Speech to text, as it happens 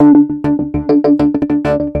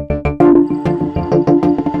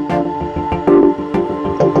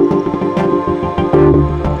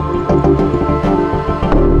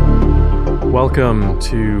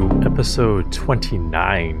to episode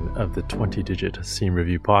 29 of the 20-Digit Scene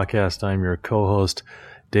Review Podcast. I'm your co-host,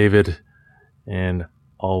 David, and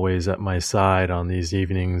always at my side on these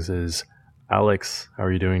evenings is Alex. How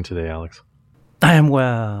are you doing today, Alex? I am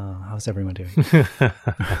well. How's everyone doing?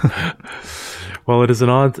 Well, it is an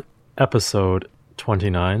odd episode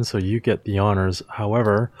 29, so you get the honors.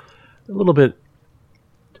 However,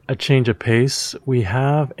 a change of pace. We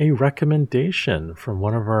have a recommendation from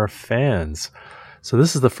one of our fans. So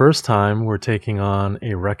this is the first time we're taking on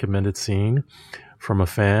a recommended scene from a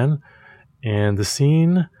fan, and the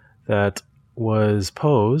scene that was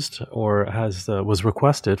posed or was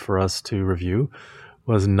requested for us to review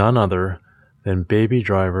was none other than Baby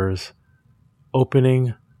Driver's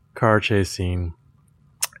opening car chase scene.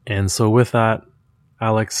 And so with that,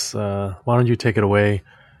 Alex, why don't you take it away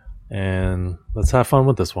and let's have fun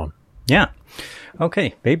with this one. Yeah.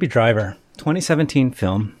 Okay. Baby Driver, 2017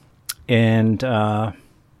 film. And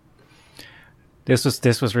this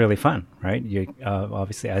was really fun, right? You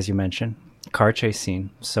obviously, as you mentioned, car chase scene.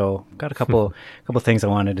 So got a couple things I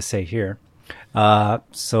wanted to say here.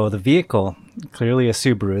 So the vehicle, clearly a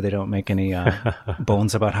Subaru. They don't make any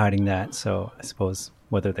bones about hiding that. So I suppose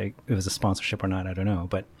whether it was a sponsorship or not, I don't know.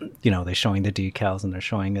 But they're showing the decals and they're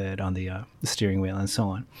showing it on the steering wheel and so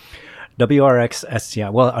on. WRX STI.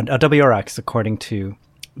 Well, a WRX, according to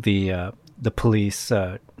the police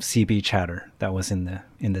CB chatter that was in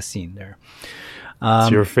the scene there.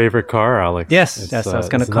 It's your favorite car, Alex. Yes, I was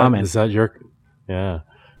going to comment. Is that your? Yeah.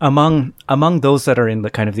 Among those that are in the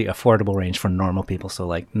kind of the affordable range for normal people, so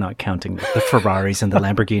like not counting the Ferraris and the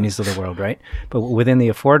Lamborghinis of the world, right? But within the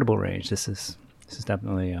affordable range, this is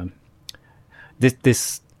definitely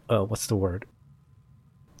this what's the word?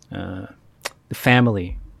 The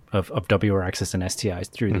family of WRXs and STIs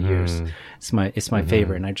through the years. It's my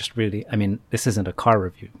favorite, and I just really, this isn't a car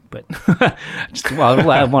review, but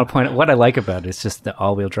I want to point out what I like about it is just the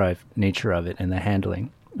all-wheel drive nature of it and the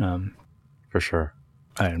handling. For sure.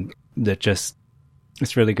 And that just,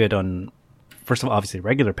 it's really good on, first of all, obviously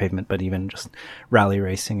regular pavement, but even just rally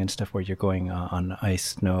racing and stuff where you're going on ice,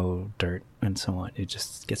 snow, dirt, and so on. It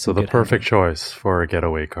just gets so the perfect choice for a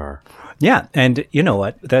getaway car. Yeah, and you know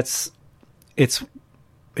what?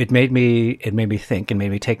 It made me think and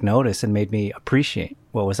made me take notice and made me appreciate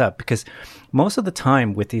what was up, because most of the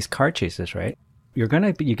time with these car chases, right, you're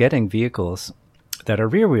getting vehicles that are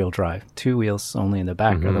rear wheel drive, two wheels only in the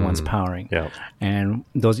back are the ones powering. Yeah. And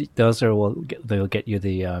they'll get you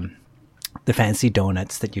the fancy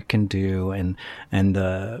donuts that you can do and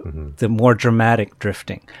the more dramatic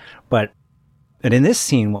drifting. But in this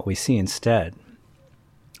scene, what we see instead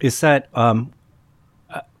is that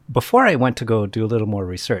before I went to go do a little more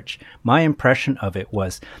research, my impression of it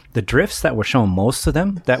was the drifts that were shown, most of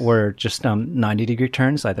them that were just 90-degree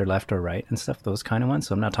turns, either left or right and stuff, those kind of ones.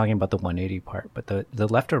 So I'm not talking about the 180 part, but the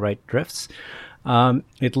left or right drifts.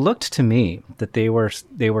 It looked to me that they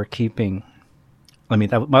were keeping.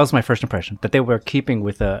 That was my first impression, that they were keeping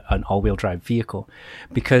with an all-wheel drive vehicle,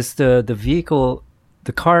 because the vehicle,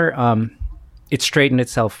 the car, it straightened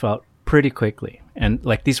itself out pretty quickly. And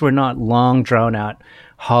like these were not long drawn out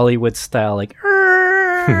Hollywood style, like,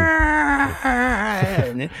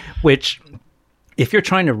 which if you're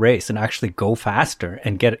trying to race and actually go faster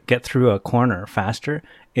and get through a corner faster,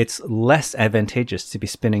 it's less advantageous to be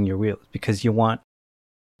spinning your wheels, because you want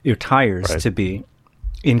your tires to be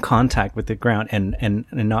in contact with the ground and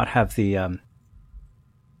not have the, oh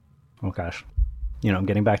gosh, I'm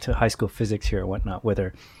getting back to high school physics here or whatnot,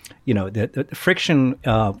 whether, the friction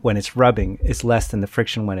when it's rubbing is less than the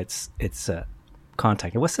friction when it's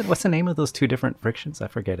contact. What's the name of those two different frictions? I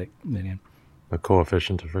forget it. The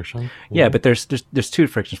coefficient of friction? Yeah, but there's two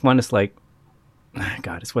frictions. One is like,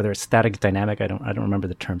 God, it's whether it's static, dynamic. I don't remember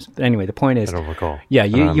the terms. But anyway, the point is, I don't recall. Yeah,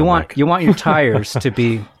 you want your tires to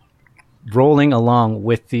be rolling along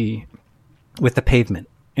with the pavement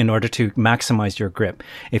in order to maximize your grip.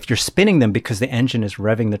 If you're spinning them because the engine is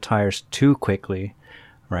revving the tires too quickly,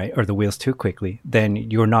 right, or the wheels too quickly, then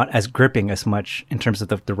you're not as gripping as much in terms of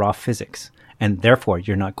the raw physics, and therefore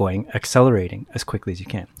you're not accelerating as quickly as you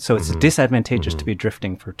can. So it's disadvantageous to be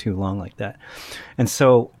drifting for too long like that. And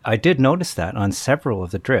so I did notice that on several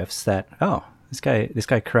of the drifts that, this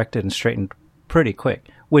guy corrected and straightened pretty quick,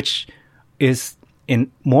 which is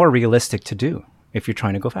more realistic to do if you're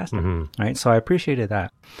trying to go faster, right? So I appreciated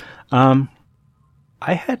that. I'd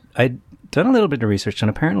done a little bit of research, and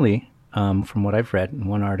apparently, from what I've read in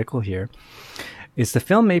one article here, is the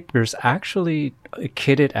filmmakers actually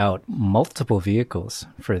kitted out multiple vehicles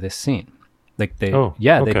for this scene. Like they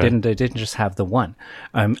didn't just have the one,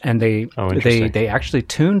 and they actually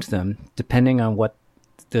tuned them depending on what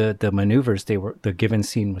the maneuvers the given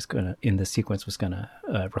scene was gonna in the sequence was gonna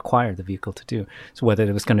require the vehicle to do. So whether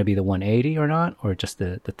it was going to be the 180 or not, or just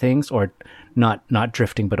the things, or not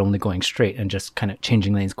drifting but only going straight and just kind of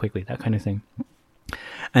changing lanes quickly, that kind of thing.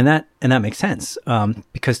 And that makes sense,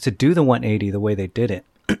 because to do the 180 the way they did it,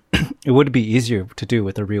 it would be easier to do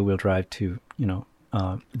with a rear-wheel drive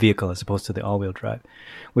vehicle as opposed to the all-wheel drive,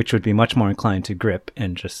 which would be much more inclined to grip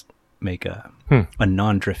and just make a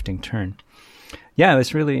non-drifting turn. Yeah,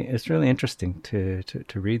 it's really interesting to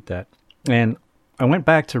read that. And I went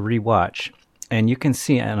back to rewatch, and you can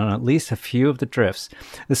see on at least a few of the drifts,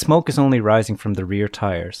 the smoke is only rising from the rear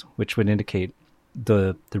tires, which would indicate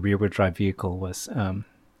the rear-wheel drive vehicle was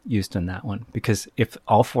used in that one. Because if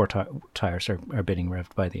all four tires are being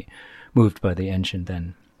moved by the engine,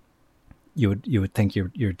 then you would think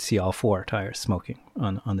you'd see all four tires smoking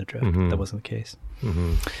on the drift. Mm-hmm. That wasn't the case.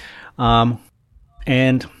 Mm-hmm.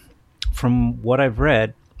 And from what I've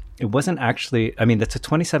read, it wasn't actually, I mean, that's a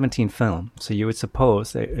 2017 film, so you would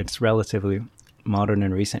suppose that it's relatively modern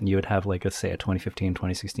and recent, and you would have, like, let's say a 2015,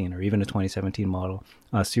 2016, or even a 2017 model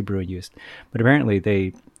Subaru used. But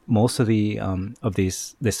apparently most of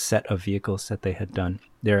this set of vehicles that they had done,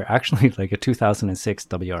 they're actually like a 2006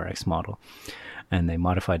 WRX model, and they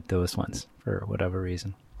modified those ones for whatever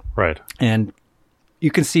reason. Right. And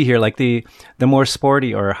you can see here, like, the more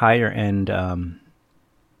sporty or higher end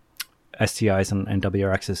STIs and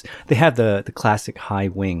WRXs, they have the classic high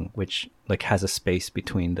wing, which like has a space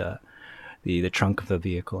between the trunk of the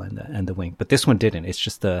vehicle and the wing. But this one didn't. It's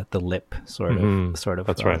just the lip sort of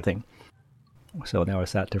That's right. thing. So there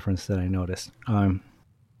was that difference that I noticed.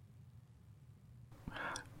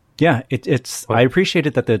 Yeah, it's. I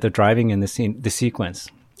appreciated that the driving in the sequence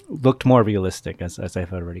looked more realistic, as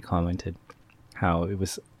I've already commented. How it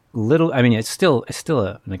was little. I mean, it's still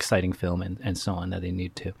an exciting film and so on, that they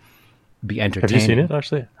need to be entertaining. Have you seen it,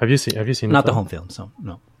 actually? Have you seen Not the home film, so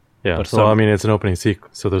no. Yeah, but so I mean, it's an opening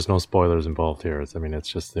sequence, so there's no spoilers involved here. It's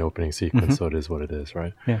just the opening sequence, so it is what it is,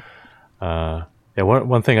 right? Yeah.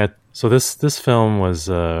 One thing so this film was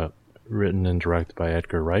written and directed by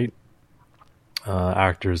Edgar Wright.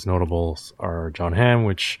 Actors notables are John Hamm,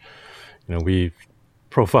 which we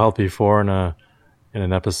profiled before in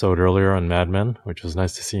an episode earlier on Mad Men, which was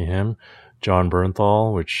nice to see him. John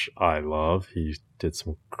Bernthal, which I love. He did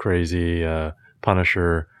some crazy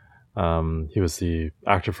Punisher. He was the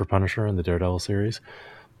actor for Punisher in the Daredevil series.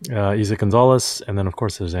 Isaac Gonzalez, and then of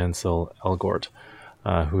course there's Ansel Elgort,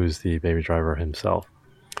 who's the Baby Driver himself.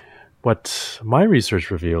 What my research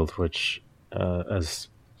revealed, which as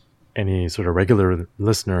any sort of regular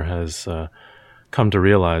listener has come to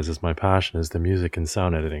realize is my passion, is the music and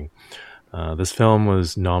sound editing. This film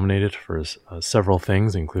was nominated for several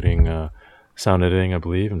things, including sound editing, I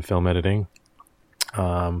believe, and film editing.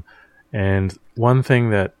 And one thing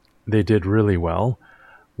that they did really well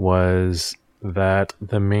was that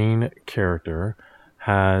the main character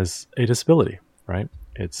has a disability, right?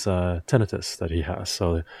 It's tinnitus that he has.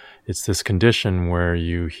 So it's this condition where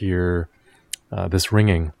you hear this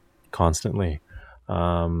ringing constantly.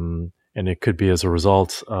 And it could be as a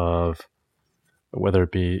result of, whether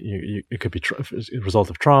it be, it could be a result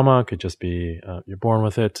of trauma, it could just be you're born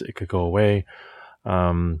with it, it could go away.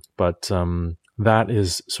 But that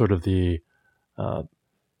is sort of the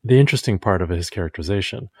interesting part of his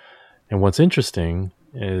characterization. And what's interesting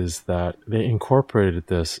is that they incorporated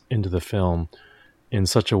this into the film in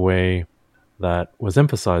such a way that was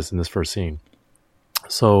emphasized in this first scene.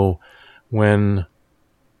 So when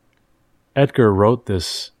Edgar wrote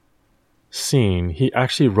this scene, he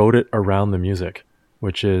actually wrote it around the music,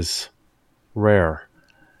 which is rare.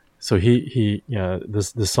 So the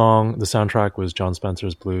soundtrack was John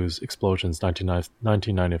Spencer's Blues Explosions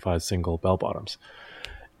 1995 single Bell Bottoms.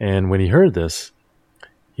 And when he heard this,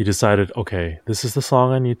 he decided, okay, this is the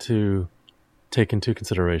song I need to take into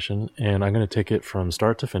consideration, and I'm going to take it from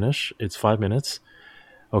start to finish. It's 5 minutes.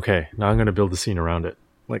 Okay, now I'm going to build the scene around it.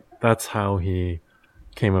 Like, that's how he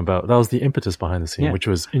came about. That was the impetus behind the scene, which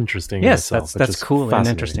was interesting. Yes, in itself, that's cool and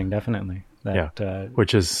interesting, definitely.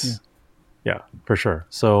 Which is, for sure.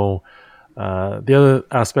 So the other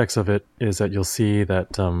aspects of it is that you'll see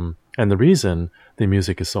that, and the reason the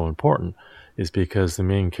music is so important is because the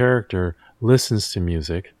main character listens to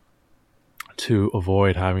music to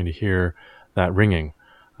avoid having to hear that ringing,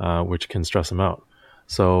 which can stress him out.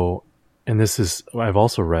 So, and I've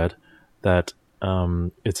also read that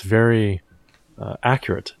it's very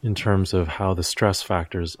accurate in terms of how the stress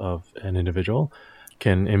factors of an individual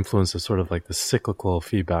can influence the sort of like the cyclical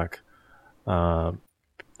feedback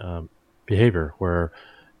behavior, where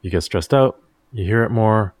you get stressed out, you hear it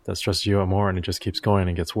more, that stresses you out more, and it just keeps going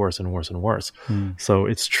and gets worse and worse and worse. So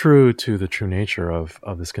it's true to the true nature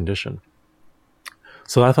of this condition.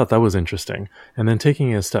 So I thought that was interesting. And then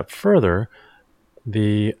taking it a step further,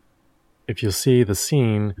 if you see the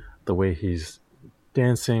scene, the way he's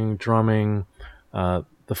dancing, drumming,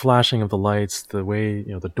 the flashing of the lights, the way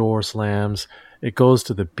the door slams, it goes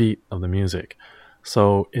to the beat of the music.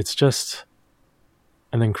 So it's just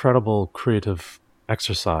an incredible creative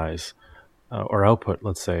exercise or output,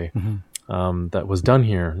 let's say, that was done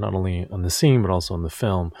here, not only on the scene, but also in the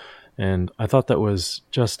film. And I thought that was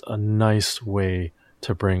just a nice way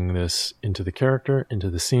to bring this into the character, into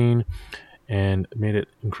the scene, and made it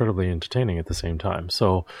incredibly entertaining at the same time.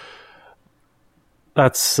 So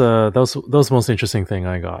that was the most interesting thing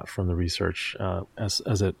I got from the research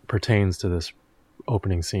as it pertains to this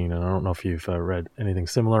opening scene. And I don't know if you've read anything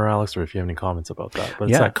similar, Alex, or if you have any comments about that. But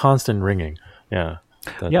it's that constant ringing. Yeah.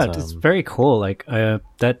 It's very cool. Like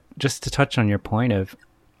that. Just to touch on your point of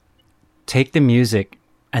take the music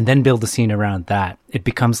and then build the scene around that. It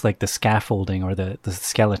becomes like the scaffolding or the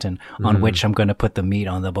skeleton on which I'm going to put the meat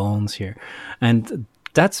on the bones here, and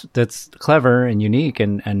that's clever and unique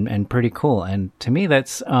and pretty cool. And to me,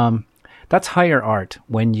 that's higher art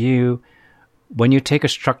when you take a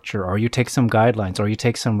structure or you take some guidelines or you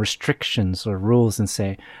take some restrictions or rules and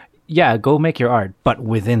say, yeah, go make your art, but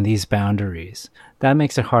within these boundaries. That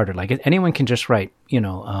makes it harder. Like anyone can just write,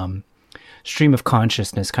 stream of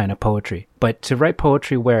consciousness kind of poetry. But to write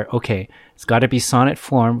poetry where, okay, it's got to be sonnet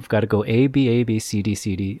form. We've got to go A, B, A, B, C, D,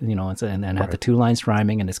 C, D, and have the two lines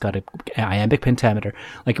rhyming, and it's got a iambic pentameter.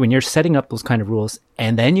 Like when you're setting up those kind of rules,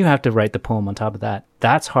 and then you have to write the poem on top of that,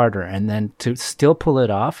 that's harder. And then to still pull it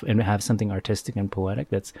off and have something artistic and poetic,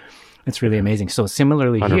 it's really amazing. So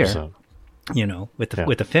similarly 100%. Here,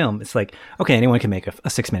 with the film, it's like, okay, anyone can make a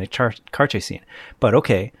 6-minute car chase scene, but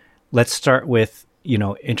okay, let's start with,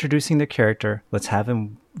 introducing the character. Let's have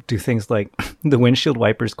him do things like the windshield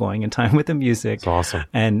wipers going in time with the music. It's awesome.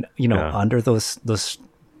 And, under those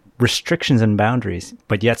restrictions and boundaries,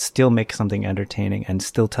 but yet still make something entertaining and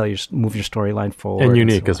still move your storyline forward. And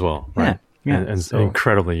unique as well, right? Yeah. And so,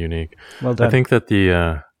 incredibly unique. Well done. I think that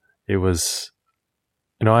it was,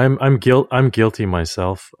 I'm guilty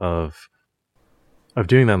myself of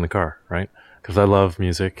doing that in the car, right? Because I love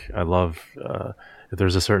music. I love if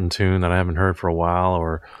there's a certain tune that I haven't heard for a while,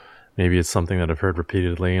 or maybe it's something that I've heard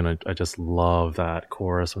repeatedly, and I just love that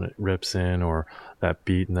chorus when it rips in, or that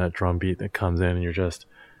beat and that drum beat that comes in, and you're just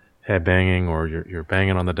head banging, or you're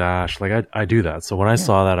banging on the dash. Like I do that. So when I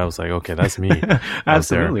saw that, I was like, okay, that's me.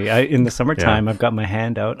 Absolutely. In the summertime, I've got my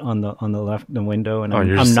hand out on the window, and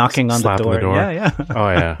I'm knocking on the door. Yeah. Oh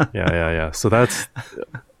yeah. So that's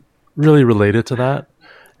really related to that,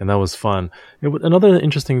 and that was fun. Another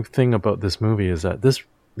interesting thing about this movie is that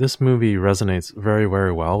this movie resonates very,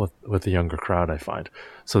 very well with the younger crowd, I find.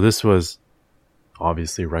 So this was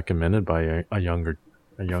obviously recommended by a younger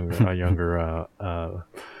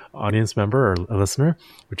audience member or a listener,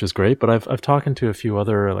 which is great. But I've talked to a few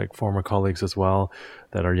other like former colleagues as well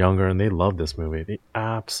that are younger, and they love this movie. They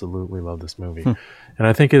absolutely love this movie. And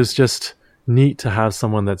I think it's just neat to have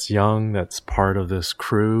someone that's young, that's part of this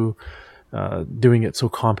crew, doing it so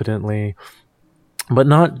competently, but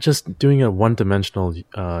not just doing a one-dimensional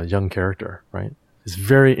young character, right? It's a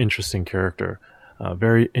very interesting character,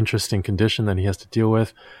 very interesting condition that he has to deal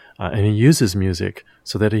with, and he uses music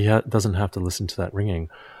so that he doesn't have to listen to that ringing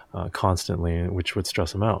constantly, which would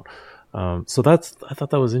stress him out. So I thought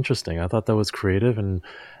that was interesting. I thought that was creative, and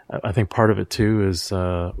I think part of it too is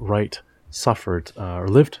Wright suffered or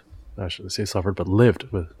lived. I shouldn't say suffered, but lived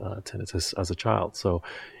with tinnitus as a child. So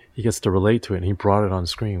he gets to relate to it, and he brought it on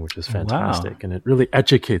screen, which is fantastic. Wow. And it really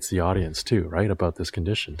educates the audience too, right, about this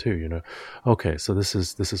condition too. Okay, so this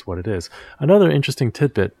is what it is. Another interesting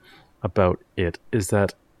tidbit about it is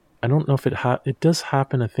that I don't know if it does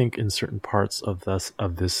happen. I think in certain parts of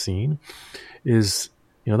this scene, is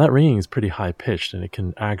that ringing is pretty high pitched, and it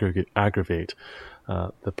can aggravate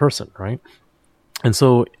the person, right? And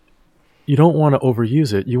so you don't want to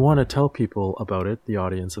overuse it. You want to tell people about it, the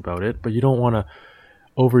audience about it, but you don't want to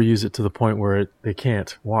overuse it to the point where they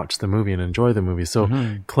can't watch the movie and enjoy the movie. So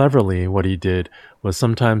cleverly, what he did was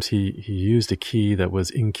sometimes he used a key that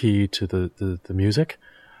was in key to the music,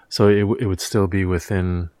 so it would still be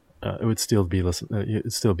within. It would still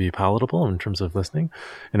be palatable in terms of listening,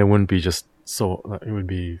 and it wouldn't be just so. It would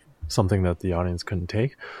be something that the audience couldn't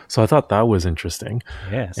take. So I thought that was interesting,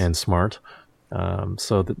 and smart.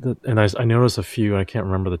 So and I noticed a few. I can't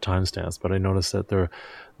remember the timestamps, but I noticed that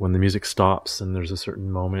when the music stops and there's a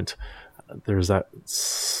certain moment, there's that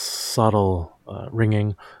subtle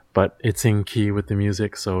ringing but it's in key with the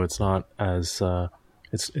music, so it's not as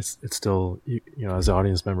it's still, you know, as an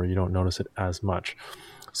audience member, you don't notice it as much.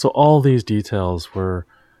 So all these details were,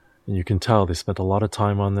 and you can tell they spent a lot of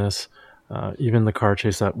time on this. Even the car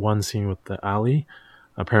chase, that one scene with the alley,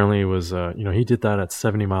 apparently it was, you know, he did that at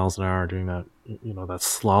 70 miles an hour, doing that, you know, that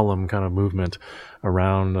slalom kind of movement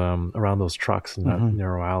around those trucks in that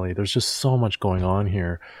narrow alley. There's just so much going on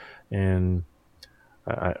here. And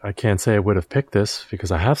I can't say I would have picked this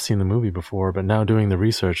because I have seen the movie before, but now doing the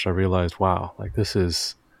research, I realized, wow, like this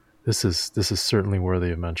is certainly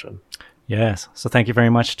worthy of mention. Yes. So thank you very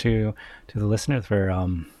much to the listener for,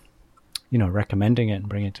 you know, recommending it and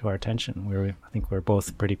bringing it to our attention. I think we're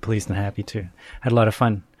both pretty pleased and happy too. Had a lot of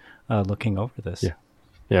fun looking over this.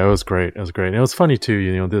 Yeah, it was great. And it was funny too.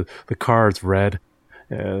 You know, the car is red.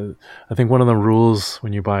 I think one of the rules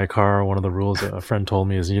when you buy a car, one of the rules a friend told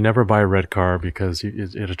me is you never buy a red car because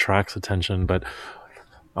it attracts attention. But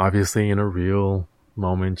obviously, in a real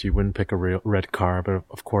moment, you wouldn't pick a real red car. But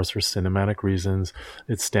of course, for cinematic reasons,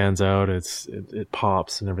 it stands out. It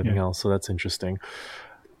pops and everything else. So that's interesting.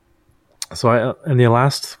 So and the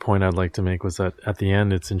last point I'd like to make was that at the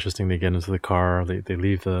end, it's interesting. They get into the car, they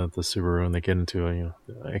leave the Subaru and they get into a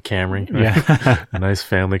Camry, right? A nice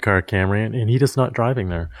family car Camry, and he is not driving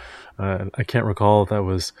there. I can't recall if that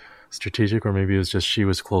was strategic or maybe it was just she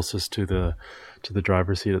was closest to the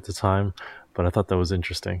driver's seat at the time. But I thought that was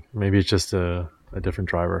interesting. Maybe it's just a different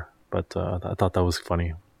driver, but I thought that was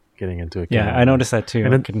funny getting into a Camry. Yeah, I noticed that too.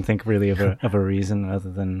 And I couldn't think really of a reason other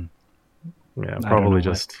than probably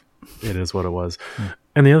just. It is what it was.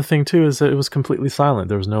 And the other thing too is that it was completely silent.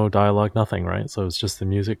 There was no dialogue, nothing, right? So it was just the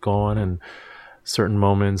music going and certain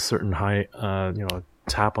moments, certain high,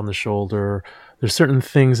 tap on the shoulder. There's certain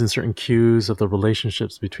things and certain cues of the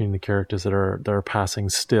relationships between the characters that are passing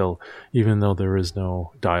still, even though there is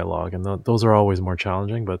no dialogue. And those are always more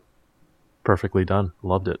challenging, but perfectly done.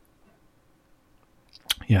 Loved it.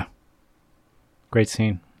 Yeah. Great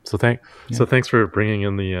scene. So thanks for bringing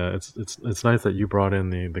in the. It's nice that you brought in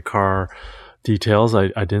the car details. I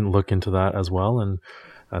didn't look into that as well, and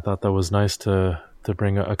I thought that was nice to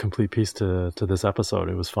bring a complete piece to this episode.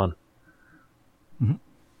 It was fun. Mm-hmm.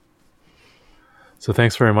 So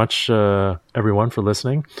thanks very much, everyone, for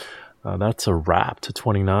listening. That's a wrap to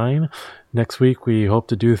 29. Next week we hope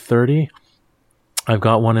to do 30. I've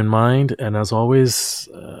got one in mind, and as always,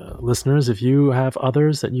 listeners, if you have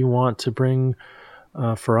others that you want to bring.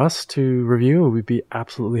 For us to review, we'd be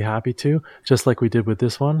absolutely happy to, just like we did with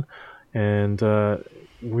this one. And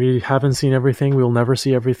we haven't seen everything. We'll never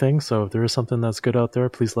see everything. So if there is something that's good out there,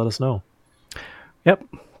 please let us know. Yep.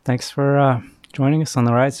 Thanks for joining us on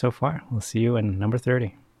the ride so far. We'll see you in number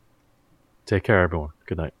 30. Take care, everyone.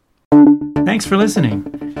 Good night. Thanks for listening.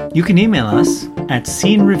 You can email us at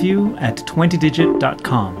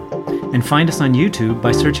scenereview@20digit.com and find us on YouTube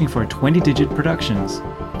by searching for 20 Digit Productions.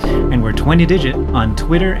 And we're 20 Digit on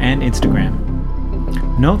Twitter and Instagram.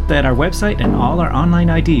 Note that our website and all our online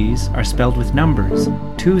IDs are spelled with numbers,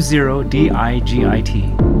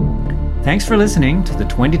 20DIGIT. Thanks for listening to the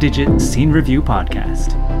 20 Digit Scene Review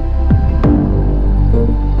Podcast.